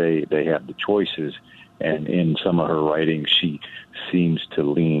currency. They have the choices. And in some of her writings, she seems to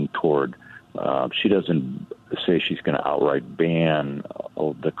lean toward. She doesn't say she's going to outright ban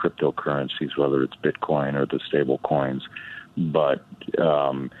the cryptocurrencies, whether it's Bitcoin or the stable coins, but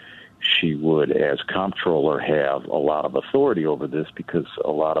she would, as comptroller, have a lot of authority over this, because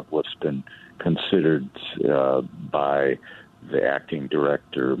a lot of what's been considered by the acting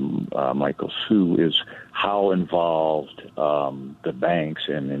director, Michael Hsu, is how involved the banks,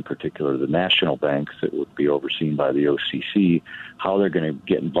 and in particular the national banks that would be overseen by the OCC, how they're going to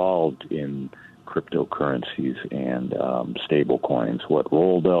get involved in cryptocurrencies and stable coins, what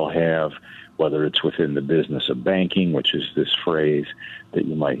role they'll have, whether it's within the business of banking, which is this phrase that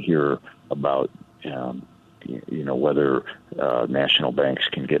you might hear about, whether national banks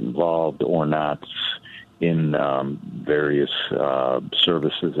can get involved or not in various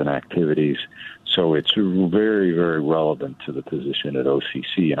services and activities. So it's very, very relevant to the position at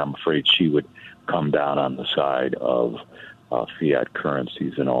OCC, and I'm afraid she would come down on the side of fiat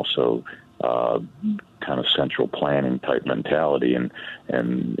currencies and also kind of central planning type mentality. And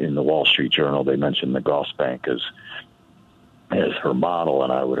in the Wall Street Journal, they mentioned the Gosbank as her model,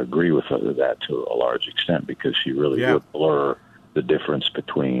 and I would agree with that to a large extent, because she really would blur the difference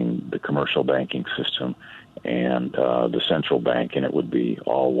between the commercial banking system and the central bank, and it would be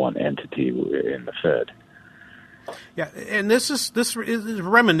all one entity in the Fed. Yeah, and this is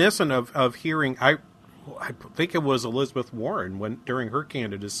reminiscent of hearing. I think it was Elizabeth Warren during her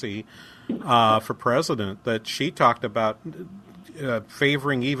candidacy for president, that she talked about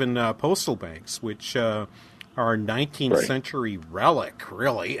favoring even postal banks, which are a 19th century relic,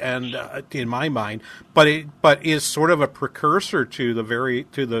 really, and in my mind, but is sort of a precursor to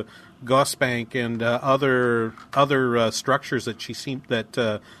the Gosbank and other structures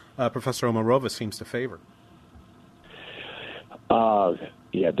that Professor Omarova seems to favor.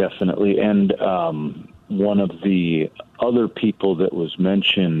 Yeah, definitely. And one of the other people that was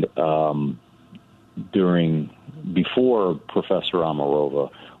mentioned before Professor Omarova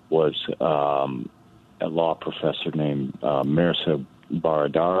was a law professor named Marisa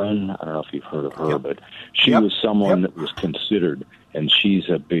Baradaran. I don't know if you've heard of her, but she was someone that was considered, and she's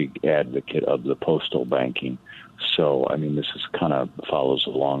a big advocate of the postal banking. So, I mean, this is kind of follows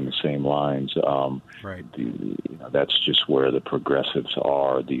along the same lines. Right. That's just where the progressives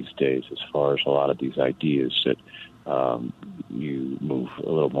are these days, as far as a lot of these ideas that you move a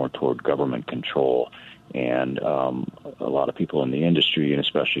little more toward government control. And a lot of people in the industry, and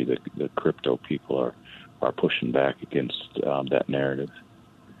especially the crypto people, are pushing back against that narrative.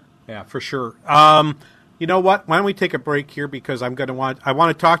 Yeah, for sure. You know what? Why don't we take a break here, because I want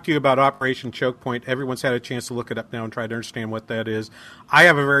to talk to you about Operation Choke Point. Everyone's had a chance to look it up now and try to understand what that is. I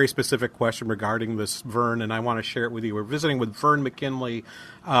have a very specific question regarding this, Vern, and I want to share it with you. We're visiting with Vern McKinley,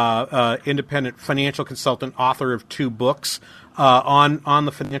 independent financial consultant, author of 2 books on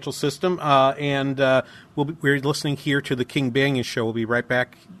the financial system, and we're listening here to the King Banyan Show. We'll be right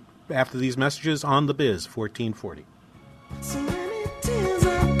back after these messages on The Biz 1440. So many tears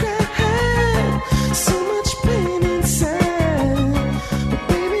I've cried, so much pain inside, but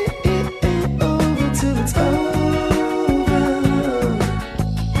baby it ain't over till it's over.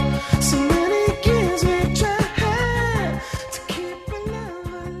 So many years we tried to keep our love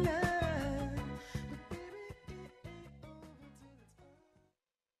alive, but baby it ain't over till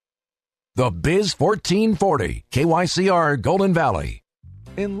it's over. The Biz 1440, KYCR Golden Valley.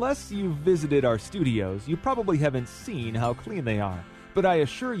 Unless you've visited our studios, you probably haven't seen how clean they are, but I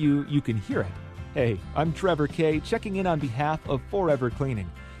assure you, you can hear it. Hey, I'm Trevor Kay, checking in on behalf of Forever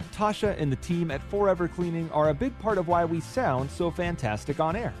Cleaning. Tasha and the team at Forever Cleaning are a big part of why we sound so fantastic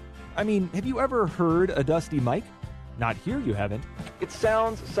on air. I mean, have you ever heard a dusty mic? Not here, you haven't. It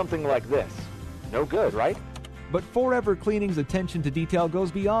sounds something like this. No good, right? But Forever Cleaning's attention to detail goes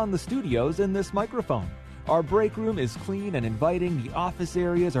beyond the studios and this microphone. Our break room is clean and inviting, the office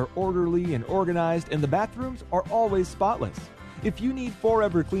areas are orderly and organized, and the bathrooms are always spotless. If you need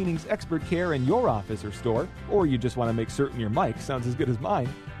Forever Cleaning's expert care in your office or store, or you just want to make certain your mic sounds as good as mine,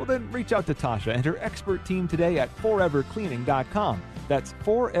 well then reach out to Tasha and her expert team today at forevercleaning.com. That's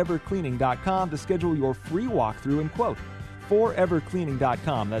forevercleaning.com to schedule your free walkthrough and quote.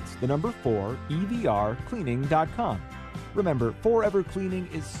 Forevercleaning.com, that's the number 4, EVR, cleaning.com. Remember, Forever Cleaning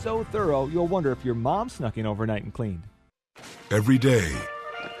is so thorough, you'll wonder if your mom snuck in overnight and cleaned. Every day,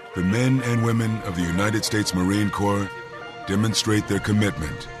 the men and women of the United States Marine Corps demonstrate their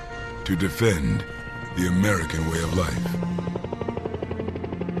commitment to defend the American way of life.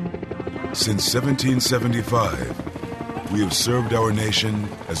 Since 1775, we have served our nation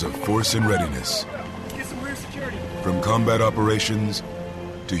as a force in readiness. From combat operations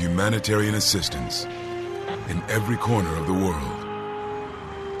to humanitarian assistance, in every corner of the world.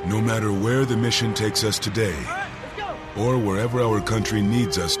 No matter where the mission takes us today, or wherever our country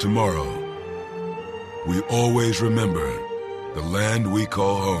needs us tomorrow, we always remember the land we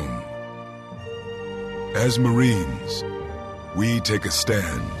call home. As Marines, we take a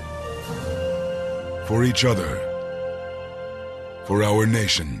stand for each other, for our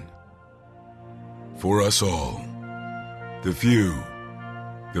nation, for us all. The few,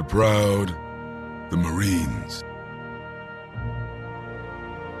 the proud, the Marines.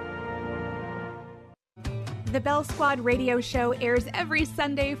 The Bell Squad radio show airs every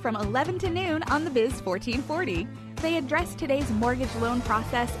Sunday from 11 to noon on the Biz 1440. They address today's mortgage loan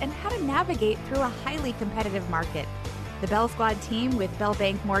process and how to navigate through a highly competitive market. The Bell Squad team with Bell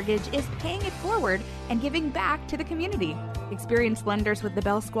Bank Mortgage is paying it forward and giving back to the community. Experienced lenders with the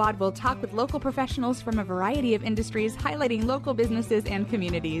Bell Squad will talk with local professionals from a variety of industries, highlighting local businesses and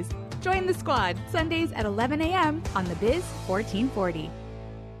communities. Join the squad Sundays at 11 a.m. on the Biz 1440.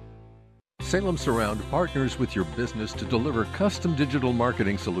 Salem Surround partners with your business to deliver custom digital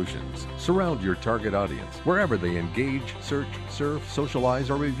marketing solutions. Surround your target audience wherever they engage, search, surf, socialize,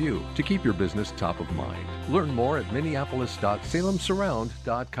 or review to keep your business top of mind. Learn more at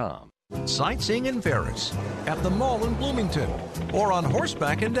minneapolis.salemsurround.com. Sightseeing in Ferris, at the mall in Bloomington, or on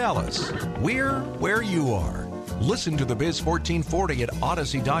horseback in Dallas. We're where you are. Listen to the Biz 1440 at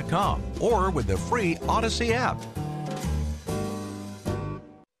Odyssey.com or with the free Odyssey app.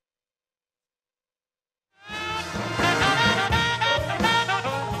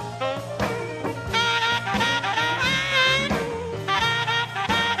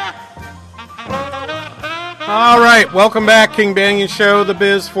 All right, welcome back, King Banyan Show, the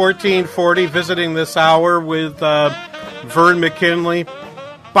Biz 1440, visiting this hour with Vern McKinley.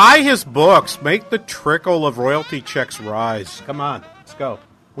 Buy his books. Make the trickle of royalty checks rise. Come on, let's go.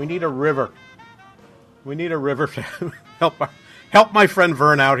 We need a river. We need a river to help my friend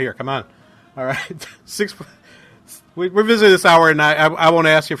Vern out here. Come on. All right. We're visiting this hour, and I won't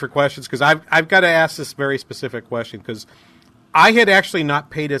ask you for questions because I've got to ask this very specific question because I had actually not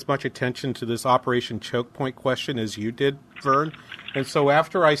paid as much attention to this Operation Choke Point question as you did, Vern. And so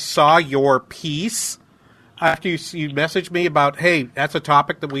after I saw your piece, after you messaged me about, hey, that's a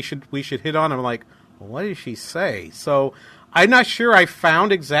topic that we should hit on, I'm like, well, what did she say? So I'm not sure I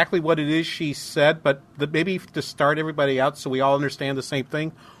found exactly what it is she said, but maybe to start everybody out so we all understand the same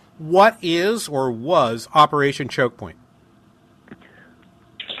thing, what is or was Operation Choke Point?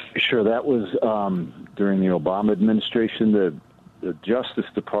 Sure, that was during the Obama administration. The Justice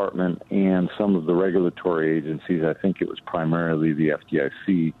Department and some of the regulatory agencies, I think it was primarily the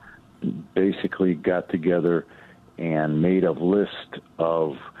FDIC, basically got together and made a list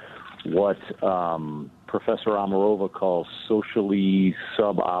of what Professor Omarova calls socially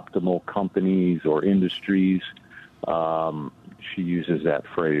suboptimal companies or industries. She uses that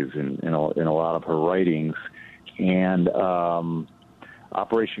phrase in a lot of her writings. And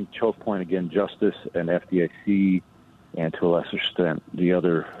Operation Choke Point, again, Justice and FDIC, and to a lesser extent the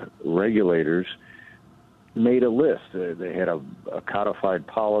other regulators, made a list. They had a codified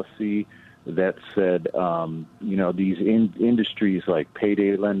policy that said, these industries like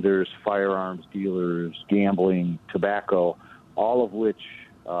payday lenders, firearms dealers, gambling, tobacco, all of which,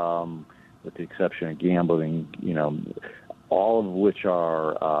 with the exception of gambling, all of which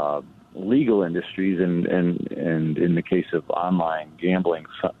are legal industries, and in the case of online gambling,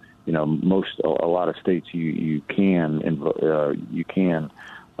 a lot of states you can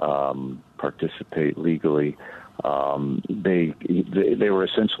participate legally. They were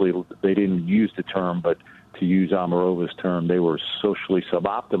essentially, they didn't use the term, but to use Omarova's term, they were socially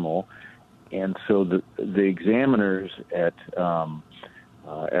suboptimal, and so the examiners at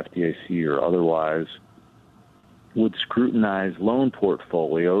FDIC or otherwise would scrutinize loan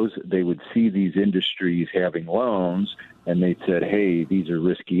portfolios. They would see these industries having loans, and they said, "Hey, these are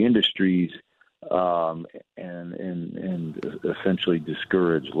risky industries," and essentially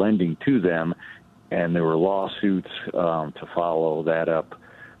discourage lending to them. And there were lawsuits to follow that up.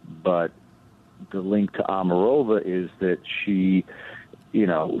 But the link to Omarova is that she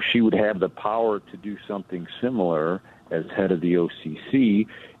would have the power to do something similar as head of the OCC.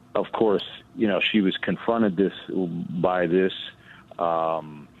 Of course, she was confronted by this,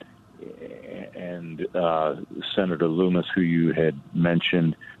 and Senator Loomis, who you had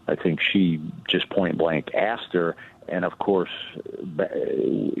mentioned, I think she just point blank asked her, and of course,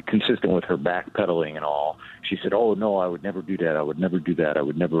 consistent with her backpedaling and all, she said, "Oh no, I would never do that. I would never do that. I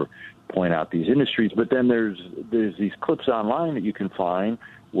would never point out these industries." But then there's these clips online that you can find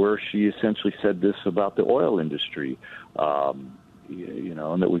where she essentially said this about the oil industry.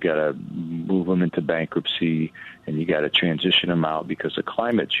 And that we got to move them into bankruptcy, and you got to transition them out because of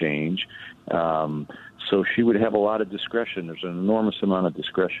climate change. So she would have a lot of discretion. There's an enormous amount of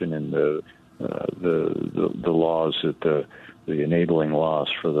discretion in the laws, the enabling laws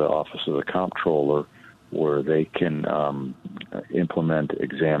for the Office of the Comptroller, where they can implement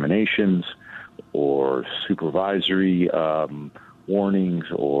examinations or supervisory warnings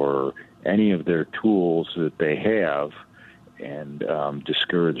or any of their tools that they have, and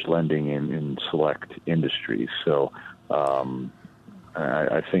discourage lending in select industries. So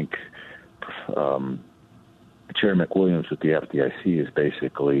I think Chair McWilliams with the FDIC has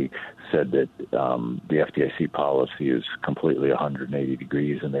basically said that the FDIC policy is completely 180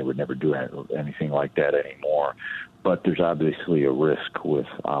 degrees, and they would never do anything like that anymore. But there's obviously a risk with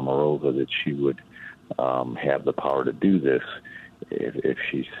Omarova that she would have the power to do this if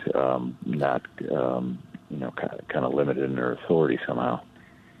she's not kind of limited in her authority somehow.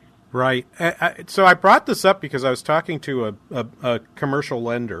 Right. So I brought this up because I was talking to a commercial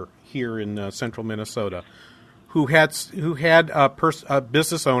lender here in central Minnesota who had a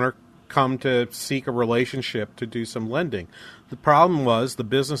business owner come to seek a relationship to do some lending. The problem was the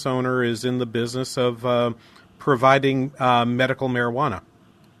business owner is in the business of providing medical marijuana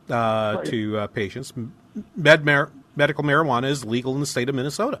to patients. Medical marijuana is legal in the state of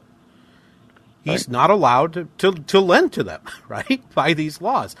Minnesota. He's not allowed to lend to them, right, by these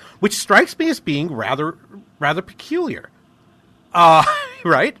laws, which strikes me as being rather peculiar,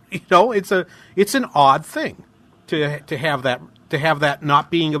 right? It's an odd thing to have that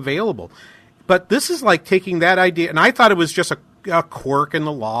not being available. But this is like taking that idea, and I thought it was just a quirk in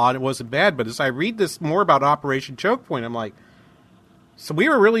the law, and it wasn't bad. But as I read this more about Operation Choke Point, I'm like, so we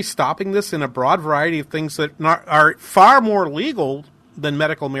were really stopping this in a broad variety of things that are far more legal than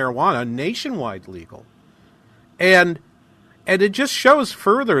medical marijuana, nationwide legal. And it just shows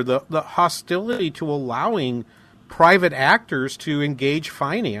further the hostility to allowing private actors to engage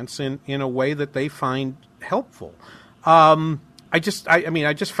finance in a way that they find helpful. I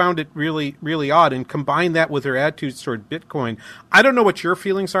just found it really, really odd, and combine that with her attitudes toward Bitcoin. I don't know what your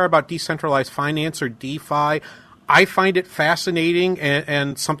feelings are about decentralized finance or DeFi. I find it fascinating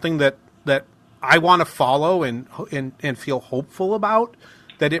and something that I want to follow and feel hopeful about,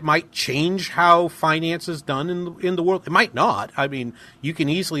 that it might change how finance is done in the world. It might not. I mean, you can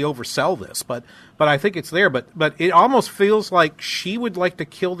easily oversell this, but I think it's there. But it almost feels like she would like to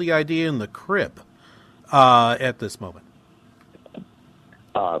kill the idea in the crib at this moment.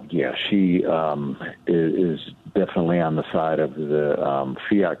 Yeah, she is definitely on the side of the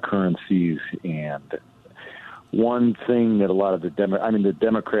fiat currencies. And one thing that a lot of the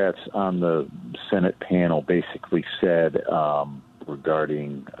Democrats on the Senate panel basically said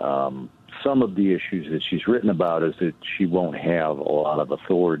regarding some of the issues that she's written about is that she won't have a lot of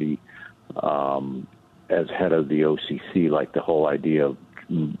authority as head of the OCC, like the whole idea of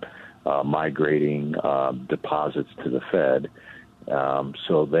migrating deposits to the Fed.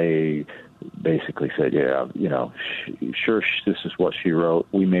 So they basically said, yeah, sure, this is what she wrote.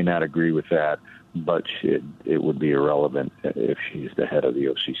 We may not agree with that, but it would be irrelevant if she's the head of the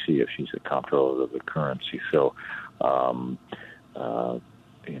OCC, if she's the comptroller of the currency. So,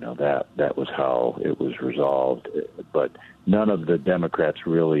 that was how it was resolved. But none of the Democrats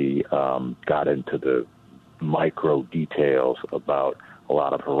really got into the micro details about a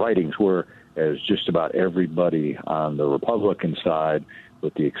lot of her writings, whereas just about everybody on the Republican side,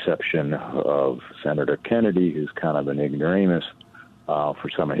 with the exception of Senator Kennedy, who's kind of an ignoramus for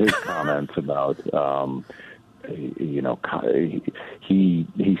some of his comments about,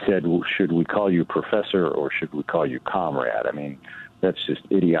 he said, well, should we call you professor or should we call you comrade? I mean, that's just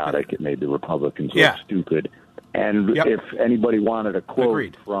idiotic. It made the Republicans look stupid. And if anybody wanted a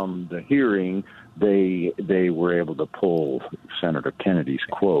quote from the hearing, they were able to pull Senator Kennedy's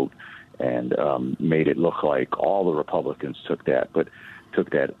quote and made it look like all the Republicans took that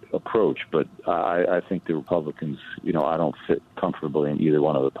approach. But I think the Republicans, I don't fit comfortably in either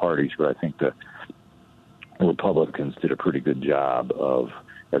one of the parties, but I think the Republicans did a pretty good job of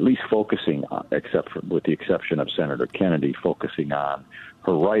at least focusing on, with the exception of Senator Kennedy, focusing on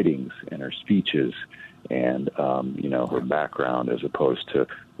her writings and her speeches and, her background, as opposed to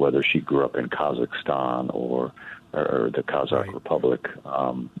whether she grew up in Kazakhstan or the Kazakh Republic,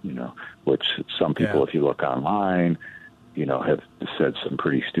 which some people, if you look online, have said some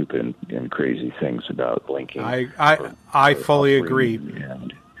pretty stupid and crazy things about linking. I fully agree.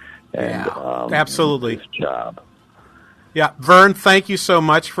 And absolutely. His job. Yeah, Vern, thank you so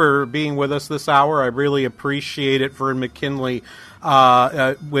much for being with us this hour. I really appreciate it. Vern McKinley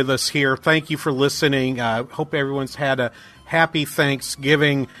with us here. Thank you for listening. Hope everyone's had a happy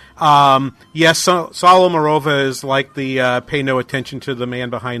Thanksgiving. Yes, Saul Omarova is like the pay no attention to the man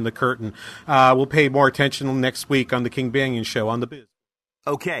behind the curtain. We'll pay more attention next week on the King Banyan Show on The Biz.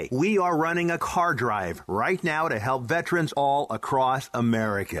 Okay, we are running a car drive right now to help veterans all across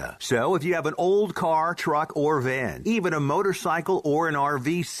America. So if you have an old car, truck, or van, even a motorcycle or an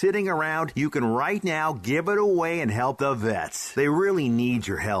RV sitting around, you can right now give it away and help the vets. They really need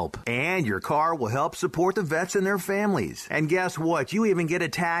your help. And your car will help support the vets and their families. And guess what? You even get a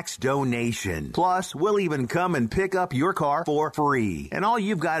tax donation. Plus, we'll even come and pick up your car for free. And all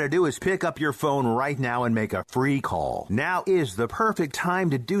you've got to do is pick up your phone right now and make a free call. Now is the perfect time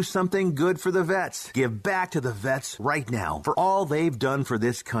to do something good for the vets. Give back to the vets right now for all they've done for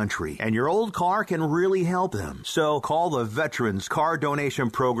this country. And your old car can really help them. So call the Veterans Car Donation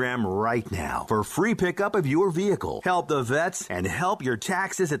Program right now for free pickup of your vehicle. Help the vets and help your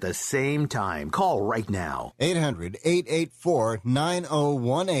taxes at the same time. Call right now.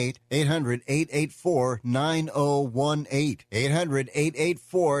 800-884-9018. 800-884-9018.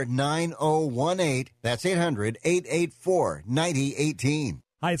 800-884-9018. That's 800-884-9018.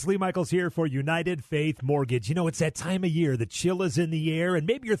 Hi, it's Lee Michaels here for United Faith Mortgage. You know, it's that time of year. The chill is in the air, and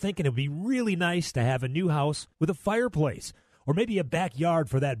maybe you're thinking it would be really nice to have a new house with a fireplace, or maybe a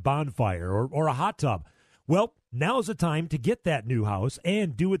backyard for that bonfire, or a hot tub. Well, now's the time to get that new house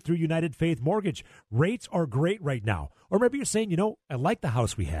and do it through United Faith Mortgage. Rates are great right now. Or maybe you're saying, I like the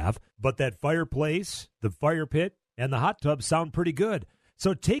house we have, but that fireplace, the fire pit, and the hot tub sound pretty good.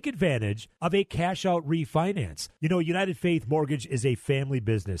 So take advantage of a cash-out refinance. United Faith Mortgage is a family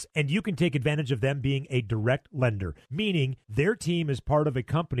business, and you can take advantage of them being a direct lender, meaning their team is part of a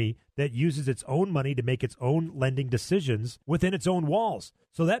company that uses its own money to make its own lending decisions within its own walls.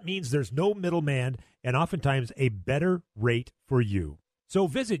 So that means there's no middleman and oftentimes a better rate for you. So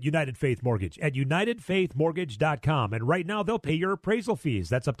visit United Faith Mortgage at UnitedFaithMortgage.com, and right now they'll pay your appraisal fees.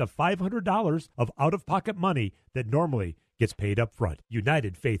 That's up to $500 of out-of-pocket money that normally gets paid up front.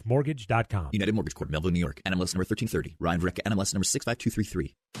 UnitedFaithMortgage.com. United Mortgage Corp, Melville, New York. NMLS number 1330. Ryan Vrick, NMLS number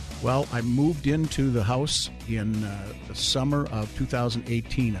 65233. Well, I moved into the house in the summer of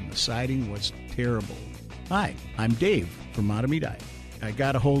 2018, and the siding was terrible. Hi, I'm Dave from Matamidi. I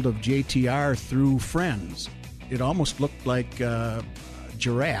got a hold of JTR through friends. It almost looked like a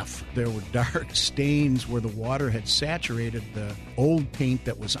giraffe. There were dark stains where the water had saturated the old paint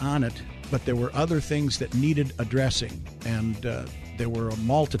that was on it, but there were other things that needed addressing, and there were a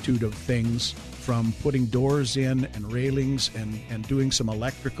multitude of things, from putting doors in and railings and doing some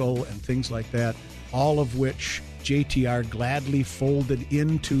electrical and things like that, all of which JTR gladly folded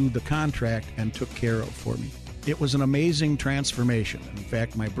into the contract and took care of for me. It was an amazing transformation. In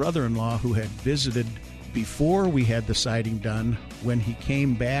fact, my brother-in-law, who had visited before we had the siding done, when he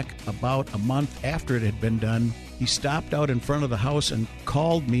came back about a month after it had been done, he stopped out in front of the house and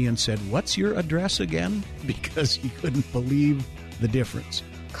called me and said, "What's your address again?" Because he couldn't believe the difference.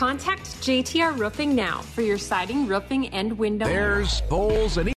 Contact JTR Roofing now for your siding, roofing, and window. There's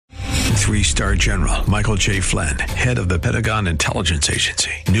bowls and... 3-star General Michael J. Flynn, head of the Pentagon Intelligence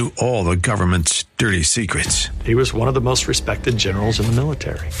Agency, knew all the government's dirty secrets. He was one of the most respected generals in the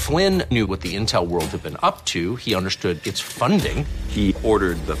military. Flynn knew what the intel world had been up to. He understood its funding. He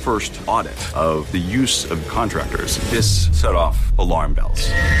ordered the first audit of the use of contractors. This set off alarm bells.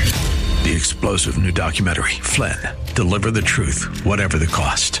 The explosive new documentary, Flynn, Deliver the Truth, Whatever the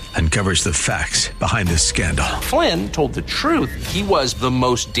Cost, uncovers the facts behind this scandal. Flynn told the truth. He was the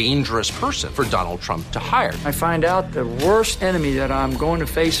most dangerous person for Donald Trump to hire. I find out the worst enemy that I'm going to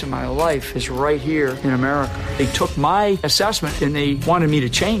face in my life is right here in America. They took my assessment and they wanted me to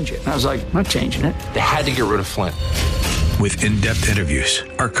change it. And I was like, I'm not changing it. They had to get rid of Flynn. With in-depth interviews,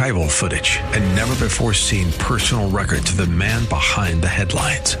 archival footage, and never-before-seen personal records of the man behind the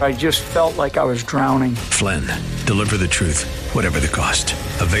headlines. I just felt like I was drowning. Flynn, Deliver the Truth, Whatever the Cost.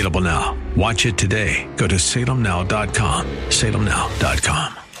 Available now. Watch it today. Go to salemnow.com.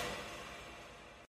 salemnow.com.